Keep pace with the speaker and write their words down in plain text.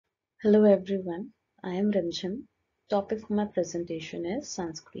Hello everyone, I am Rimchim. Topic for my presentation is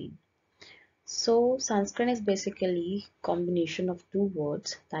sunscreen. So sunscreen is basically combination of two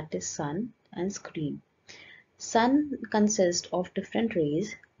words, that is sun and screen. Sun consists of different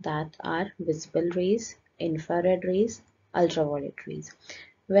rays that are visible rays, infrared rays, ultraviolet rays,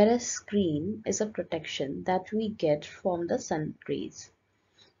 whereas screen is a protection that we get from the sun rays.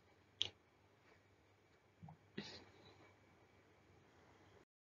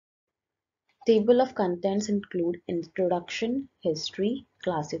 Table of contents include introduction, history,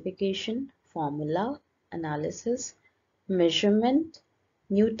 classification, formula, analysis, measurement,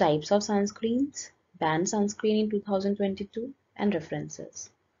 new types of sunscreens, banned sunscreen in 2022, and references.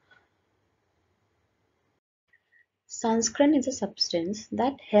 Sunscreen is a substance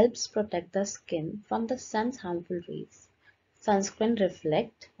that helps protect the skin from the sun's harmful rays. Sunscreen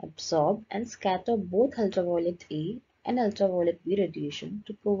reflect, absorb, and scatter both ultraviolet A and ultraviolet B radiation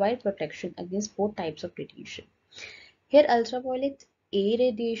to provide protection against both types of radiation. Here ultraviolet A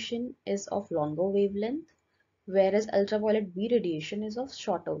radiation is of longer wavelength, whereas ultraviolet B radiation is of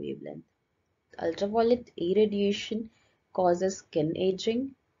shorter wavelength. Ultraviolet A radiation causes skin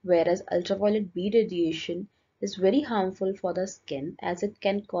aging, whereas ultraviolet B radiation is very harmful for the skin as it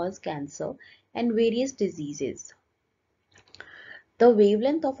can cause cancer and various diseases. The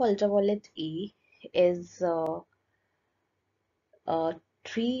wavelength of ultraviolet A is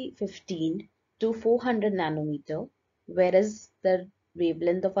 315 to 400 nanometer, whereas the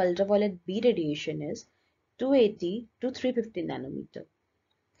wavelength of ultraviolet B radiation is 280 to 350 nanometer.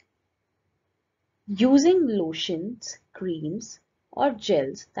 Using lotions, creams, or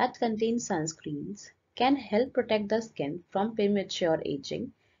gels that contain sunscreens can help protect the skin from premature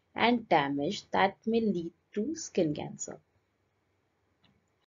aging and damage that may lead to skin cancer.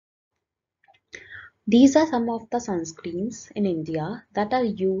 These are some of the sunscreens in India that are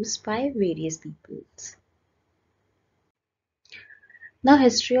used by various peoples. Now,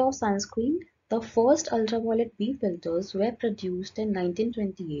 history of sunscreen. The first ultraviolet B filters were produced in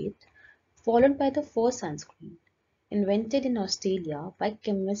 1928, followed by the first sunscreen, invented in Australia by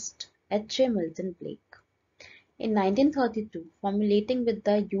chemist H. A. Milton Blake. In 1932, formulating with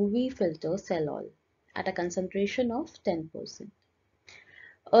the UV filter Celol at a concentration of 10%.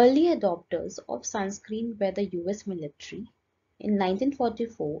 Early adopters of sunscreen were the US military. In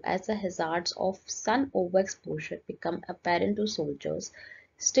 1944, as the hazards of sun overexposure became apparent to soldiers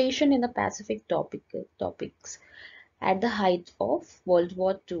stationed in the Pacific tropics at the height of World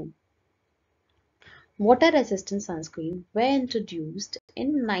War II, water-resistant sunscreen were introduced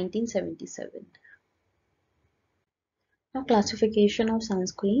in 1977. Now, classification of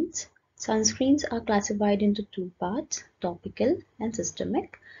sunscreens. Sunscreens are classified into two parts, topical and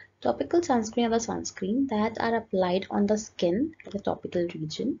systemic. Topical sunscreen are the sunscreen that are applied on the skin, the topical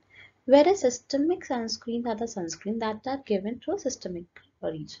region, whereas systemic sunscreen are the sunscreen that are given to a systemic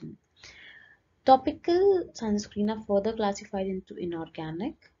region. Topical sunscreen are further classified into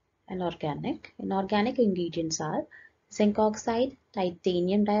inorganic and organic. Inorganic ingredients are zinc oxide,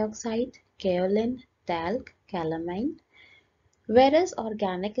 titanium dioxide, kaolin, talc, calamine, whereas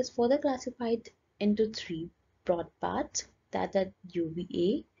organic is further classified into three broad parts, that are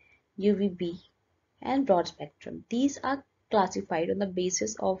UVA, UVB, and broad spectrum. These are classified on the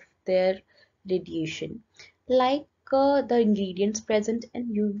basis of their radiation. Like the ingredients present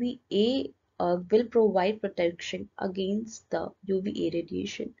in UVA will provide protection against the UVA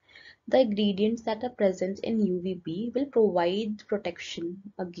radiation. The ingredients that are present in UVB will provide protection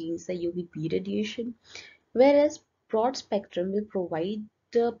against the UVB radiation, whereas broad spectrum will provide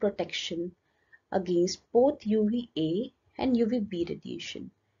the protection against both UVA and UVB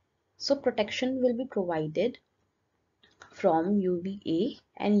radiation. So protection will be provided from UVA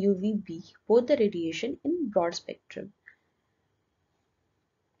and UVB, both the radiation in broad spectrum.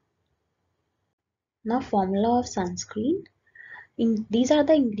 Now, formula of sunscreen. These are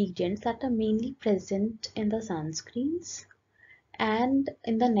the ingredients that are mainly present in the sunscreens, and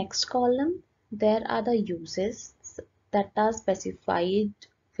in the next column there are the uses that are specified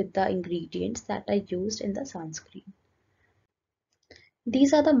with the ingredients that are used in the sunscreen.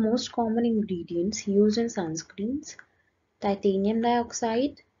 These are the most common ingredients used in sunscreens: titanium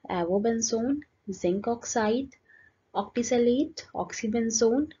dioxide, avobenzone, zinc oxide, octisalate,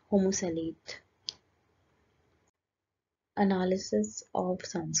 oxybenzone, homosalate. Analysis of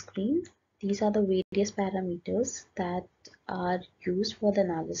sunscreen. These are the various parameters that are used for the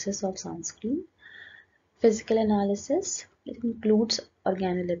analysis of sunscreen. Physical analysis. It includes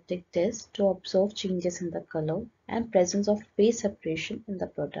organoleptic test to observe changes in the color and presence of phase separation in the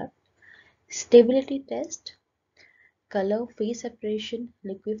product. Stability test. color, phase separation,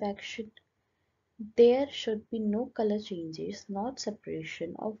 liquefaction. There should be no color changes, not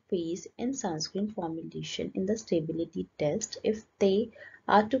separation of phase in sunscreen formulation in the stability test if they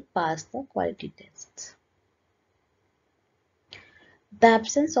are to pass the quality tests. The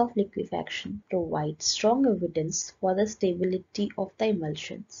absence of liquefaction provides strong evidence for the stability of the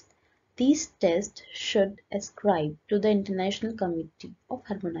emulsions. These tests should ascribe to the International Committee of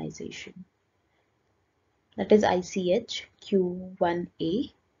Harmonization, that is ICH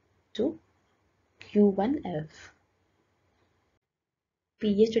Q1A to Q1F.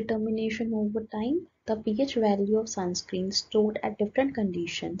 pH determination over time. The pH value of sunscreen stored at different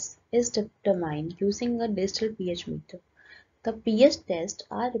conditions is determined using a digital pH meter. The pH tests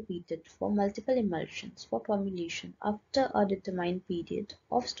are repeated for multiple emulsions for formulation after a determined period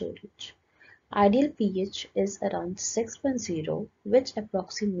of storage. Ideal pH is around 6.0, which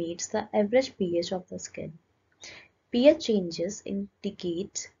approximates the average pH of the skin. pH changes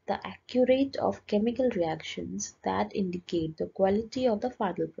indicate the accuracy of chemical reactions that indicate the quality of the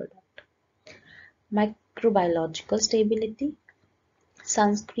final product. Microbiological stability.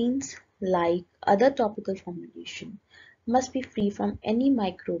 Sunscreens, like other topical formulation, must be free from any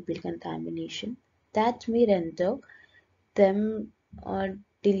microbial contamination that may render them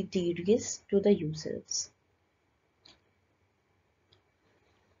deleterious to the users.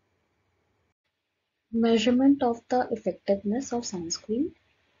 Measurement of the effectiveness of sunscreen.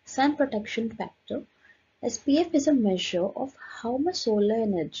 Sun protection factor. SPF is a measure of how much solar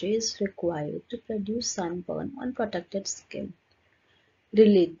energy is required to produce sunburn on protected skin,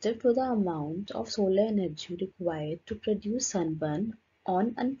 relative to the amount of solar energy required to produce sunburn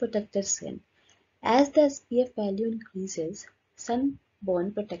on unprotected skin. As the SPF value increases,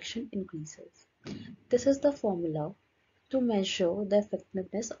 sunburn protection increases. This is the formula to measure the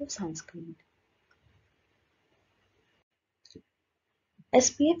effectiveness of sunscreen.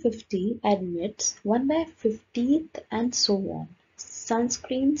 SPF 50 admits 1 by 50th and so on.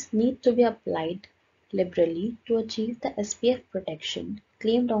 Sunscreens need to be applied liberally to achieve the SPF protection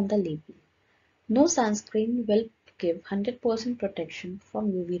claimed on the label. No sunscreen will give 100% protection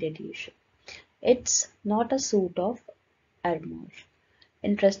from UV radiation. It's not a suit of armor.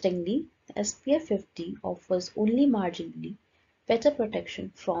 Interestingly, SPF 50 offers only marginally better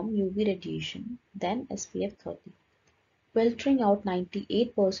protection from UV radiation than SPF 30, filtering out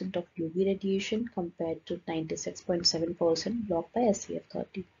 98% of UV radiation compared to 96.7% blocked by SPF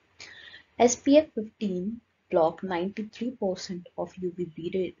 30. SPF 15 block 93% of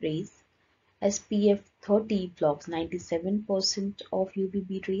UVB rays. SPF 30 blocks 97% of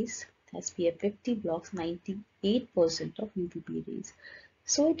UVB rays. SPF 50 blocks 98% of UVB rays.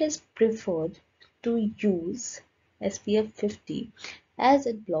 So it is preferred to use SPF 50 as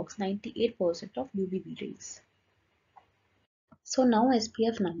it blocks 98% of UVB rays. So now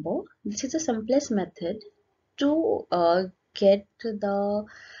SPF number. This is the simplest method to get the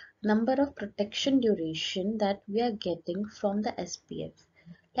number of protection duration that we are getting from the SPF.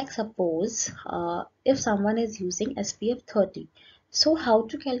 Like suppose if someone is using SPF 30, so how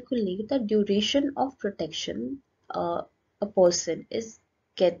to calculate the duration of protection a person is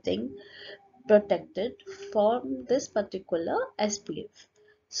getting protected from this particular SPF.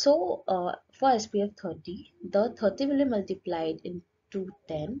 So for SPF 30, the 30 will be multiplied into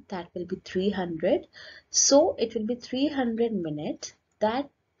 10, that will be 300. So it will be 300 minutes that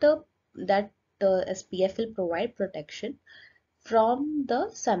SPF will provide protection from the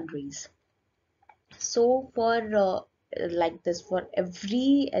sun rays. So for like this, for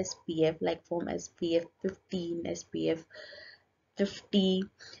every SPF, like from SPF 15, SPF 50,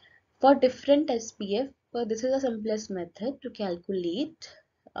 for different SPF, this is the simplest method to calculate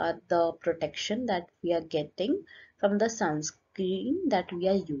the protection that we are getting from the sunscreen that we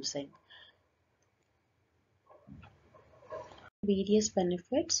are using. Various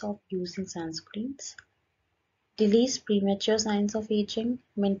benefits of using sunscreens. Delays premature signs of aging,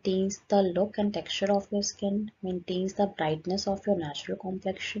 maintains the look and texture of your skin, maintains the brightness of your natural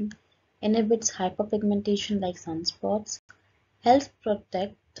complexion, inhibits hyperpigmentation like sunspots, helps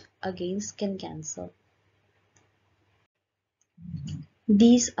protect against skin cancer.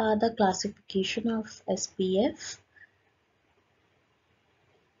 These are the classification of SPF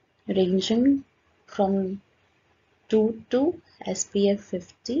ranging from 2 to SPF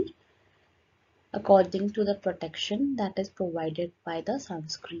 50 according to the protection that is provided by the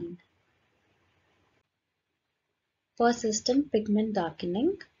sunscreen. Persistent pigment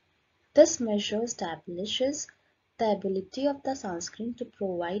darkening. This measure establishes the ability of the sunscreen to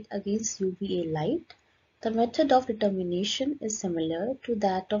provide against UVA light. The method of determination is similar to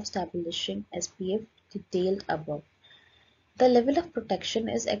that of establishing SPF detailed above. The level of protection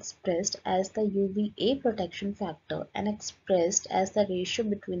is expressed as the UVA protection factor and expressed as the ratio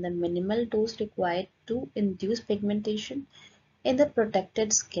between the minimal dose required to induce pigmentation in the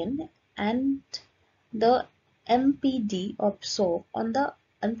protected skin and the MPD absorbed on the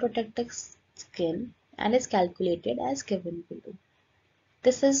unprotected skin and is calculated as given below.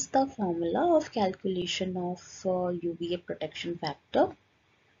 This is the formula of calculation of UVA protection factor.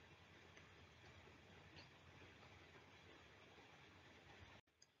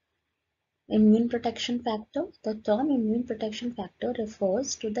 Immune protection factor. The term immune protection factor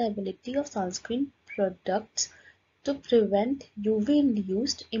refers to the ability of sunscreen products to prevent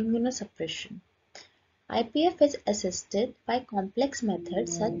UV-induced immunosuppression. IPF is assisted by complex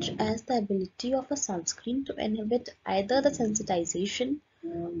methods such as the ability of a sunscreen to inhibit either the sensitization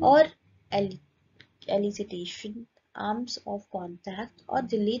or elicitation arms of contact or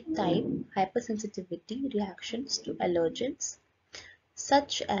delayed time hypersensitivity reactions to allergens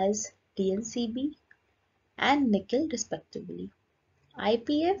such as DNCB and nickel respectively.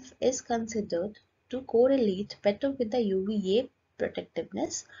 IPF is considered to correlate better with the UVA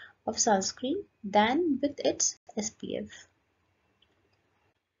protectiveness of sunscreen than with its SPF.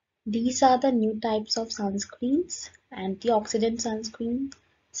 These are the new types of sunscreens: antioxidant sunscreen,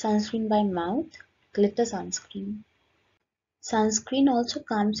 sunscreen by mouth, glitter sunscreen. Sunscreen also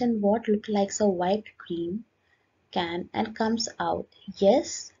comes in what looks like a wiped cream can and comes out,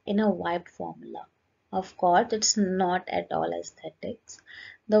 yes, in a wiped formula. Of course, it's not at all aesthetics.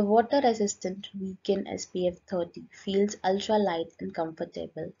 The water-resistant vegan SPF 30 feels ultra-light and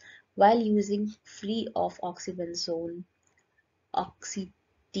comfortable while using free of oxybenzone,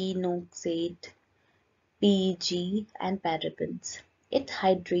 oxytenoxate, PEG, and parabens. It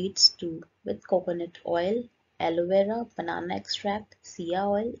hydrates too with coconut oil, aloe vera, banana extract, sea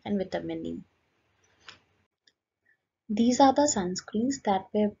oil, and vitamin E. These are the sunscreens that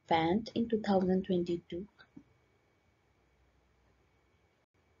were banned in 2022.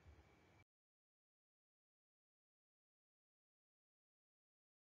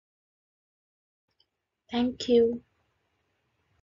 Thank you.